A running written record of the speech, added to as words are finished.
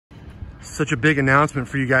Such a big announcement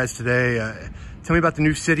for you guys today. Tell me about the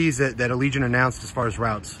new cities that Allegiant announced as far as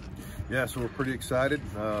routes. Yeah, so we're pretty excited.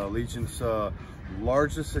 Allegiant's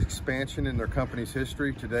largest expansion in their company's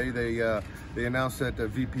history. Today they announced that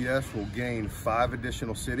VPS will gain 5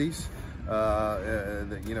 additional cities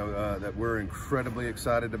that we're incredibly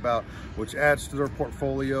excited about, which adds to their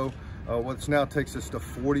portfolio. Which now takes us to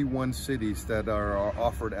 41 cities that are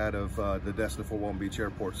offered out of the Destin Walton Beach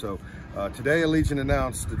Airport. So today Allegiant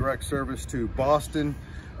announced the direct service to Boston,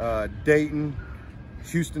 Dayton,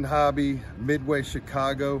 Houston Hobby, Midway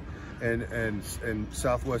Chicago, and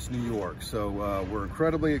Southwest New York. So we're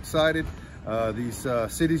incredibly excited. These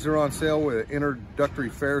cities are on sale with introductory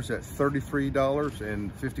fares at $33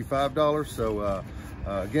 and $55. So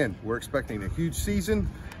again, we're expecting a huge season,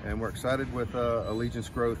 and we're excited with Allegiant's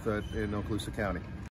growth in Okaloosa County.